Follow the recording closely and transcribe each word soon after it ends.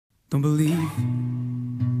Don't believe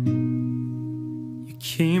you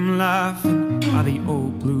came laughing by the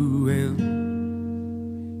old blue whale.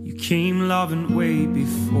 You came loving way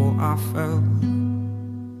before I fell.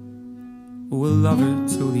 Oh, a lover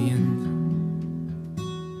till the end.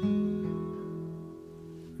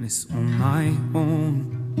 And it's on my own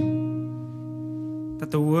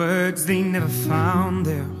that the words, they never found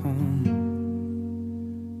their home.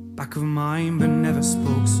 Back of mine but never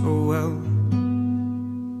spoke so well.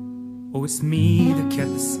 Oh, it's me that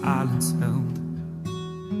kept the silence held.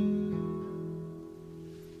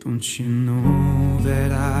 Don't you know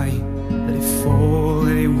that I let it fall,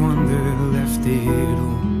 let it wander, left it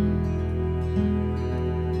all?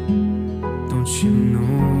 Don't you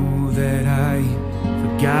know that I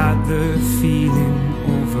forgot the feeling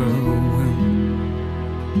overwhelmed?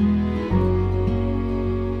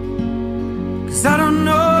 'Cause I don't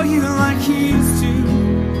know you like you used to,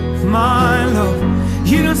 my love.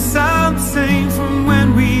 You don't sound the same from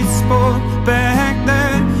when we spoke back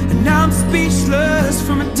then. And now I'm speechless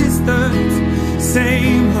from a distance.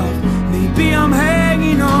 Same love, maybe I'm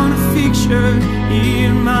hanging on a picture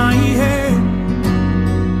in my head.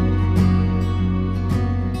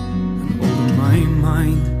 And all in my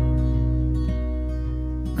mind,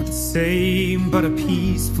 not the same but a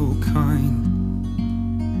peaceful kind.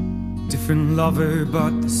 Different lover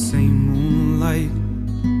but the same moonlight.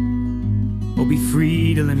 Oh, be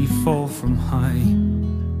free to let me fall from high.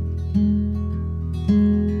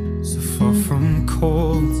 So far from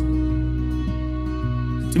cold,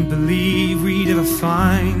 didn't believe we'd ever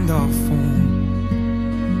find our form.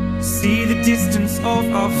 See the distance of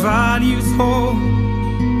our values hold.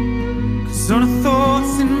 'Cause on our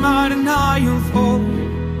thoughts in my denial fall.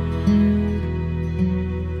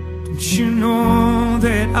 Don't you know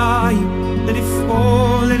that I let it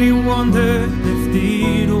fall, let it wander, left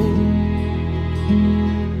it all?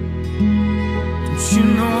 You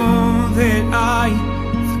know that I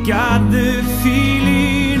forgot the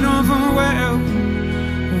feeling overwhelmed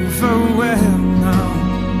now.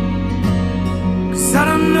 'Cause I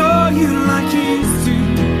don't know you like you used to,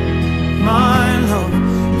 my love.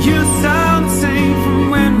 You sound the same from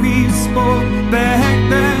when we spoke back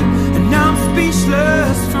then. And now I'm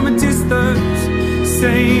speechless from a distance.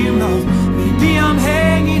 Same love, maybe I'm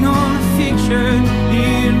hanging on a picture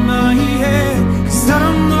in my head. 'Cause I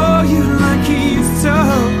don't know you like you used to,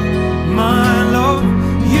 my love.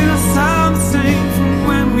 You don't sound the same from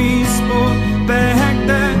when we spoke back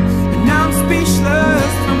then. And now I'm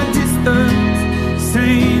speechless from a distance.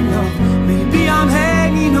 Same love, maybe I'm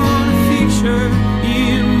hanging on a picture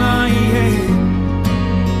in my head.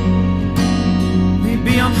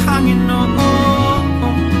 Maybe I'm hanging on,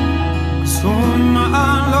 so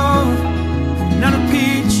my love, not a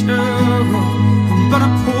picture, but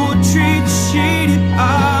a portrait shaded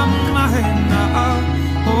on my head now.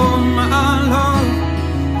 Oh, my love,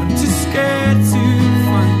 I'm too scared to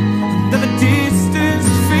find that the distance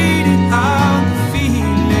faded out the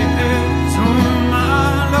feelings. Oh, my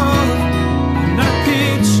love, not a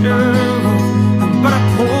picture, but a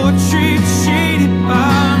portrait shaded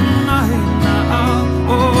on my head now.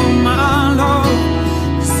 Oh, my love,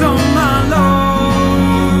 so my love.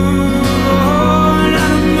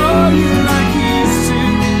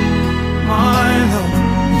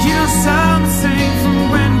 Sound the same from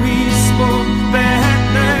when we spoke back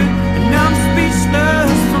then. And now I'm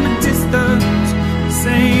speechless from a distance.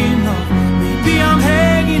 Same love, maybe I'm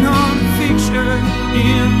hanging on a picture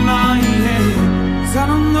in my head. 'Cause I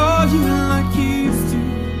don't know you like you used to,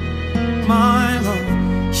 my love.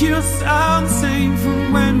 You don't sound the same from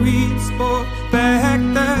when we spoke back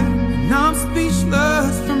then. And now I'm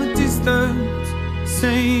speechless from a distance.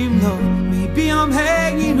 Same love, maybe I'm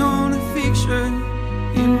hanging on a picture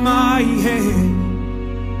in my head.